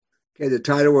Okay, the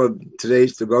title of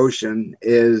today's devotion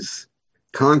is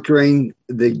Conquering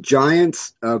the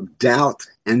Giants of Doubt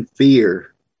and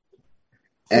Fear.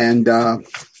 And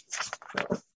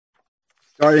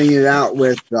starting it out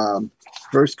with 1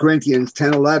 Corinthians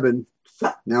 10:11.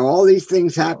 Now all these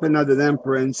things happen unto them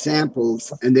for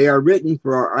ensamples, and they are written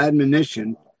for our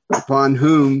admonition, upon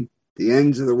whom the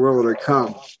ends of the world are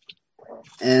come.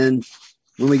 And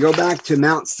when we go back to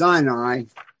Mount Sinai,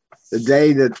 the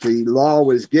day that the law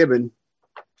was given,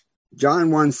 John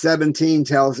 1:17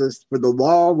 tells us, for the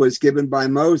law was given by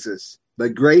Moses,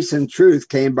 but grace and truth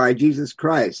came by Jesus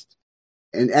Christ.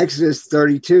 In Exodus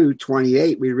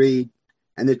 32:28, we read,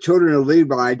 and the children of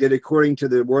Levi did according to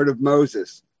the word of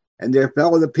Moses, and there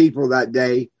fell of the people that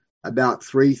day about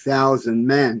 3,000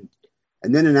 men.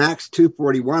 And then in Acts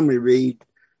 2:41, we read,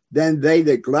 then they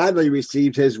that gladly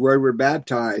received his word were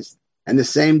baptized, and the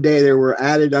same day there were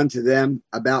added unto them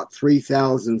about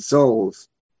 3,000 souls.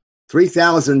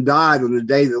 3,000 died on the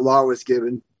day the law was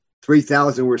given.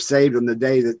 3,000 were saved on the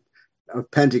day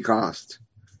of Pentecost.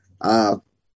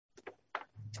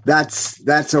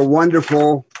 That's a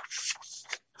wonderful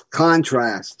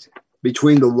contrast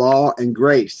between the law and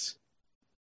grace.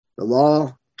 The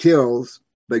law kills,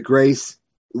 but grace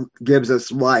gives us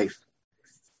life.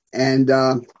 And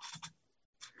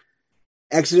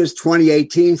Exodus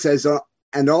 20:18 says,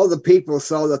 and all the people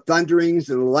saw the thunderings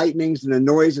and the lightnings and the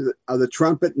noise of the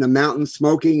trumpet and the mountain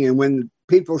smoking. And when the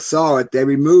people saw it, they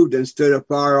removed and stood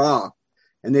afar off.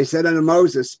 And they said unto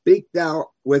Moses, speak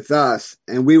thou with us,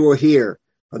 and we will hear.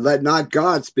 But let not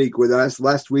God speak with us,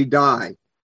 lest we die.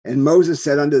 And Moses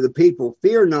said unto the people,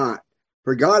 fear not,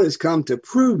 for God is come to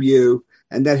prove you,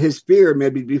 and that his fear may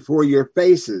be before your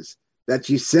faces, that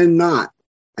ye sin not.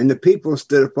 And the people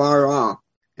stood afar off.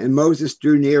 And Moses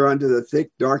drew near unto the thick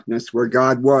darkness where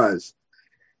God was.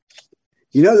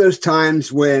 You know those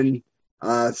times when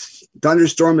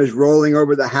thunderstorm is rolling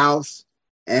over the house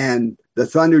and the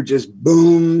thunder just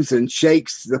booms and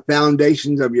shakes the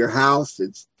foundations of your house?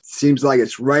 It seems like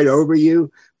it's right over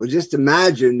you. Well, just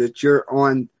imagine that you're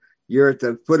at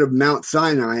the foot of Mount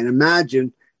Sinai, and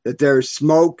imagine that there's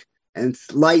smoke and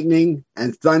lightning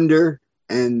and thunder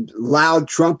and loud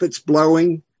trumpets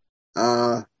blowing.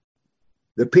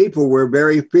 The people were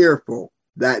very fearful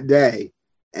that day,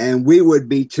 and we would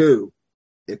be too.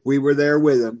 If we were there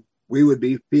with them, we would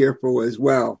be fearful as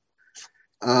well.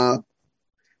 And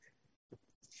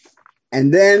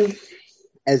then,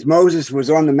 as Moses was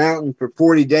on the mountain for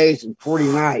 40 days and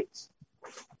 40 nights,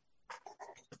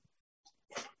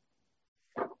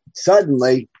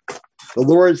 suddenly the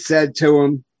Lord said to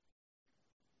him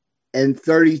in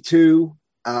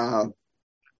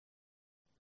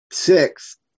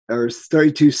 32:6, or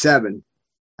 32:7.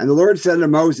 And the Lord said to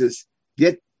Moses,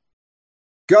 get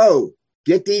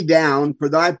thee down, for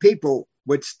thy people,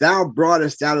 which thou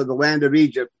broughtest out of the land of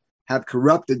Egypt, have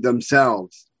corrupted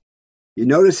themselves. You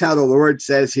notice how the Lord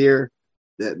says here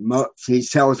that he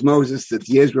tells Moses that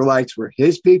the Israelites were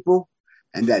his people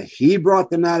and that he brought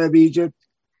them out of Egypt.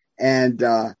 And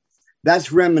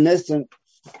that's reminiscent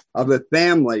of a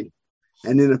family.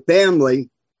 And in a family,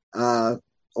 a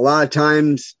lot of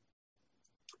times,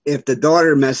 if the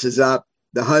daughter messes up,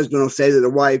 the husband will say to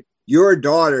the wife, your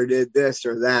daughter did this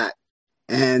or that.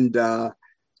 And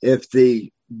if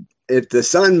the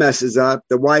son messes up,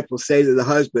 the wife will say to the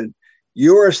husband,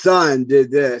 your son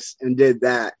did this and did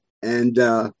that. And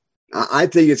I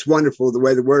think it's wonderful the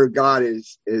way the word of God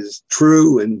is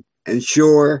true and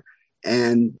sure.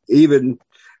 And even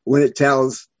when it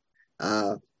tells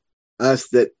us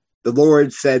that the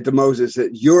Lord said to Moses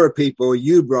that your people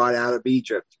you brought out of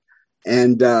Egypt.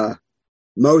 And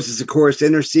Moses, of course,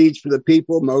 intercedes for the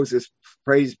people. Moses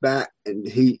prays back, and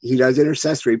he does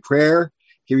intercessory prayer.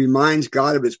 He reminds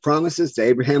God of his promises to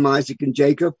Abraham, Isaac, and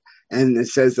Jacob. And it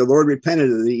says the Lord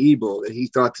repented of the evil that he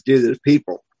thought to do to the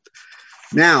people.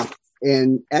 Now,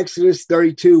 in Exodus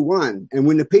 32:1, and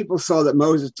when the people saw that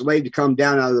Moses delayed to come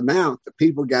down out of the mount, the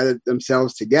people gathered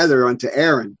themselves together unto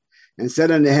Aaron and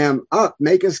said unto him, up,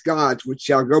 make us gods, which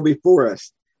shall go before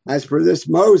us. As for this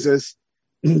Moses,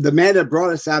 the man that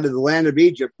brought us out of the land of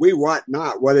Egypt, we wot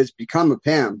not what has become of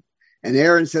him. And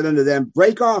Aaron said unto them,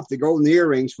 break off the golden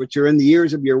earrings which are in the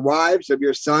ears of your wives, of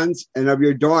your sons, and of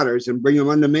your daughters, and bring them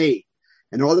unto me.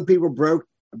 And all the people break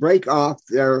off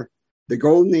the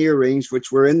golden earrings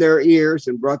which were in their ears,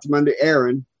 and brought them unto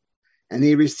Aaron. And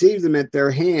he received them at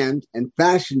their hand, and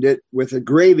fashioned it with a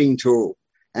graving tool,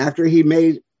 after he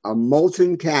made a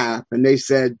molten calf. And they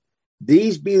said,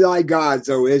 these be thy gods,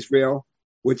 O Israel,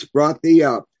 which brought thee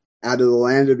up out of the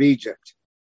land of Egypt.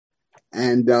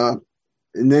 And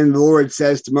then the Lord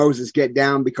says to Moses, get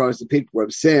down because the people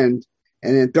have sinned.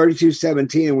 And in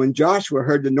 32:17, when Joshua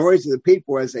heard the noise of the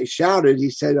people as they shouted, he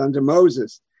said unto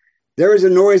Moses, there is a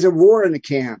noise of war in the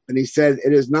camp. And he said,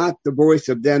 it is not the voice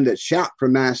of them that shout for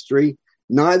mastery,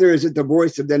 neither is it the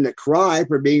voice of them that cry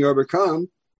for being overcome,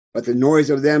 but the noise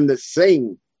of them that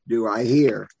sing do I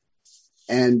hear.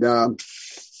 And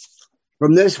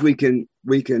from this, we can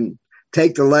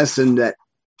take the lesson that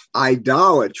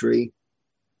idolatry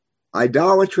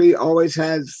always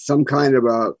has some kind of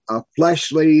a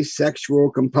fleshly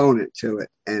sexual component to it.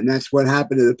 And that's what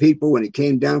happened to the people when he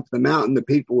came down from the mountain. The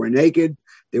people were naked.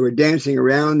 They were dancing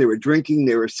around. They were drinking.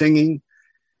 They were singing.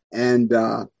 And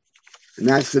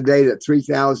that's the day that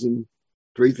 3,000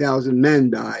 men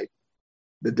died,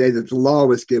 the day that the law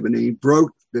was given. And he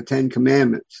broke the 10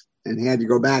 commandments. And he had to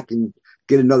go back and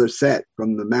get another set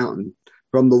from the mountain,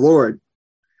 from the Lord.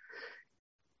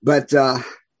 But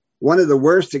one of the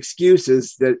worst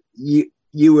excuses that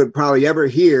you would probably ever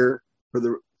hear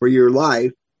for your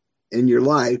life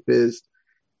is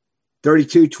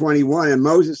 32:21. And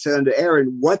Moses said unto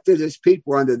Aaron, what did this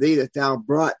people unto thee that thou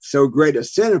brought so great a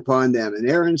sin upon them? And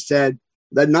Aaron said,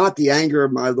 let not the anger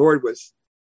of my Lord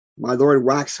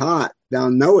wax hot. Thou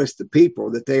knowest the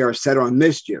people that they are set on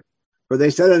mischief. For they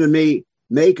said unto me,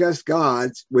 make us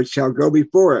gods which shall go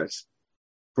before us.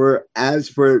 For as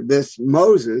for this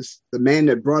Moses, the man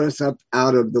that brought us up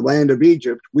out of the land of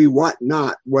Egypt, we wot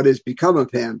not what is become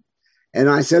of him. And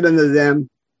I said unto them,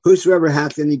 whosoever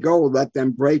hath any gold, let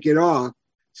them break it off.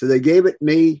 So they gave it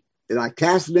me, and I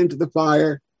cast it into the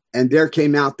fire, and there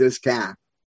came out this calf.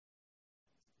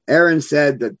 Aaron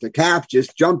said that the calf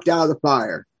just jumped out of the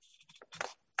fire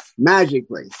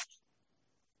magically.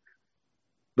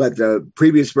 But the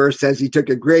previous verse says he took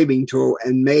a graving tool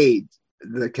and made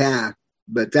the calf.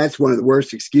 But that's one of the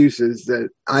worst excuses that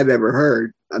I've ever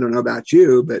heard. I don't know about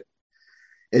you, but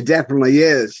it definitely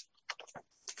is.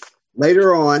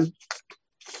 Later on,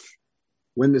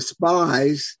 when the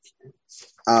spies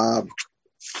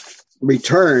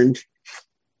returned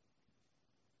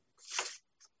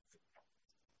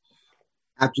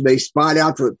after they spied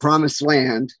out the promised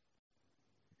land,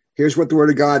 here's what the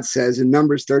word of God says in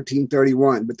Numbers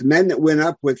 13:31. But the men that went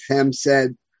up with him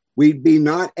said, we be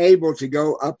not able to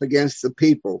go up against the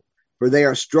people, for they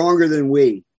are stronger than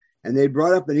we. And they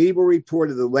brought up an evil report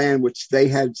of the land which they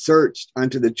had searched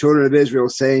unto the children of Israel,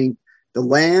 saying, the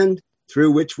land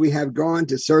through which we have gone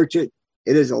to search it,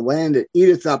 it is a land that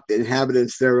eateth up the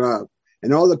inhabitants thereof.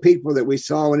 And all the people that we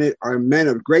saw in it are men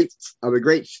of a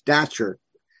great stature.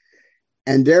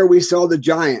 And there we saw the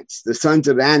giants, the sons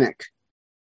of Anak,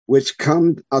 which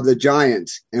come of the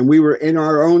giants. And we were in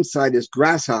our own sight as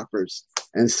grasshoppers,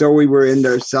 and so we were in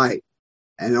their sight.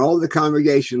 And all the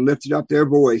congregation lifted up their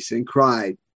voice and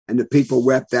cried, and the people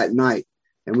wept that night.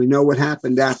 And we know what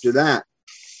happened after that.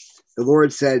 The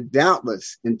Lord said,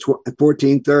 doubtless, in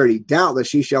 14:30,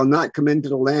 doubtless ye shall not come into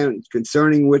the land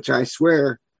concerning which I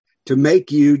swear to make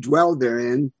you dwell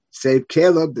therein, save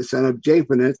Caleb the son of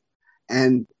Jephunneh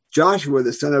and Joshua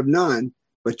the son of Nun.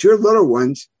 But your little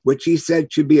ones, which ye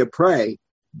said should be a prey,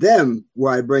 them will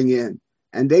I bring in,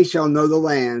 and they shall know the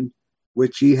land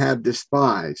which ye have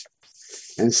despised.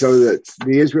 And so that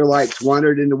the Israelites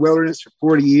wandered in the wilderness for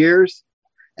 40 years.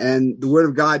 And the word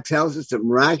of God tells us that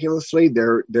miraculously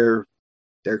their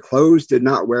clothes did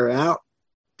not wear out.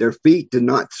 Their feet did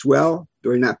not swell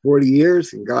during that 40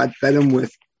 years. And God fed them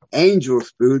with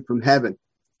angels' food from heaven.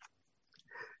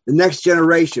 The next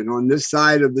generation on this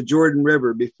side of the Jordan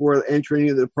River before entering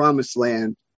into the promised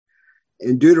land,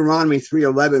 in Deuteronomy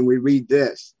 3:11, we read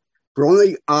this. For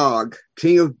only Og,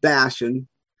 king of Bashan,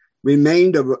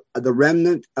 remained of the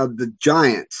remnant of the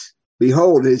giants.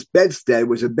 Behold, his bedstead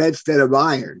was a bedstead of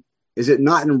iron. Is it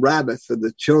not in Rabbath of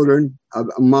the children of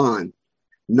Ammon?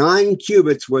 9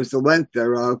 cubits was the length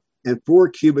thereof, and 4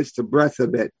 cubits the breadth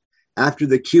of it, after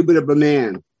the cubit of a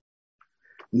man.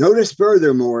 Notice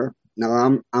furthermore,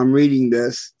 now I'm reading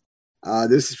this.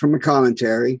 This is from a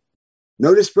commentary.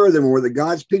 Notice furthermore that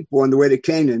God's people on the way to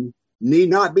Canaan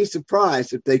need not be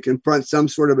surprised if they confront some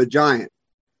sort of a giant.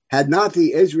 Had not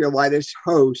the Israelitish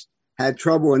host had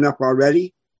trouble enough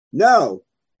already? No.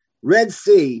 Red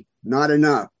Sea, not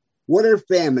enough. Water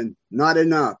famine, not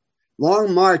enough.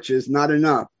 Long marches, not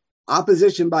enough.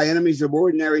 Opposition by enemies of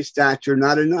ordinary stature,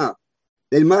 not enough.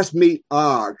 They must meet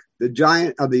Og, the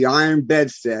giant of the iron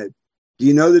bedstead. Do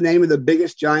you know the name of the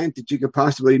biggest giant that you could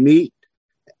possibly meet?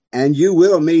 And you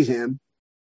will meet him.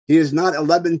 He is not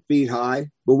 11 feet high,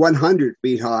 but 100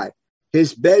 feet high.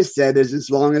 His bedstead is as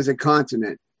long as a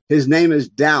continent. His name is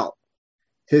Doubt.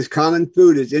 His common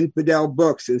food is infidel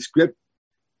books and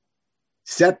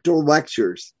septal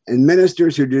lectures, and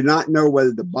ministers who do not know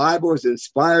whether the Bible is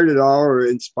inspired at all or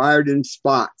inspired in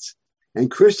spots. and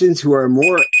Christians who are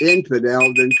more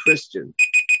infidel than Christian.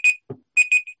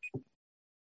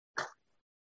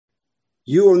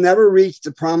 You will never reach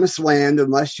the promised land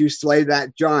unless you slay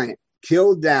that giant.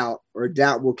 Kill doubt, or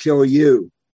doubt will kill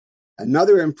you.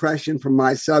 Another impression from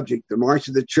my subject: the march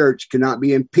of the church cannot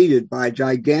be impeded by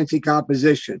gigantic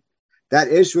opposition. That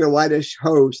Israelitish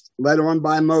host, led on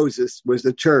by Moses, was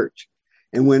the church.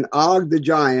 And when Og the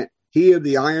giant, he of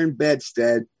the iron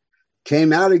bedstead,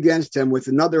 came out against him with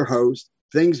another host,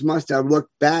 things must have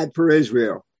looked bad for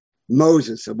Israel.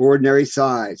 Moses, of ordinary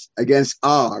size, against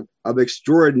Og, of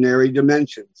extraordinary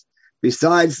dimensions.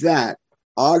 Besides that,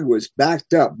 Og was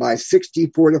backed up by 60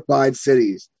 fortified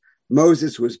cities.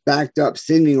 Moses was backed up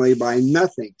seemingly by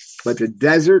nothing but the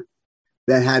desert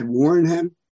that had worn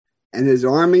him and his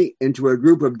army into a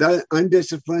group of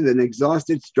undisciplined and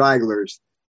exhausted stragglers.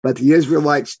 But the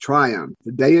Israelites triumphed.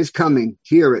 The day is coming,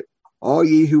 hear it, all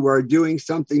ye who are doing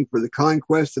something for the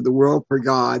conquest of the world for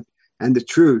God and the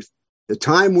truth. The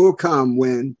time will come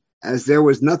when, as there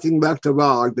was nothing left of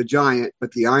Og the giant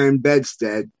but the iron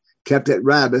bedstead kept at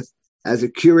Rabbath as a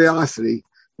curiosity,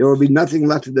 there will be nothing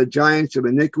left of the giants of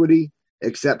iniquity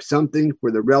except something for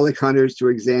the relic hunters to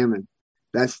examine.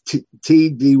 That's T.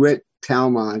 DeWitt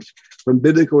Talmage from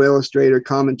Biblical Illustrator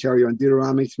Commentary on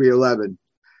Deuteronomy 3:11.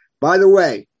 By the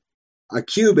way, a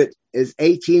cubit is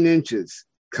 18 inches,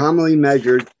 commonly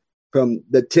measured from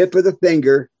the tip of the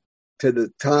finger to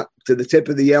the tip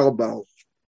of the elbow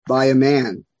by a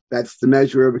man. That's the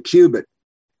measure of a cubit.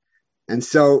 And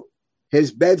so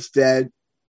his bedstead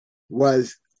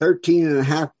was 13 and a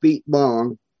half feet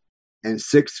long and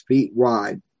 6 feet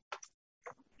wide.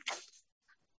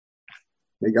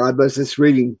 May God bless this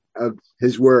reading of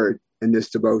his word in this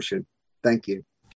devotion. Thank you.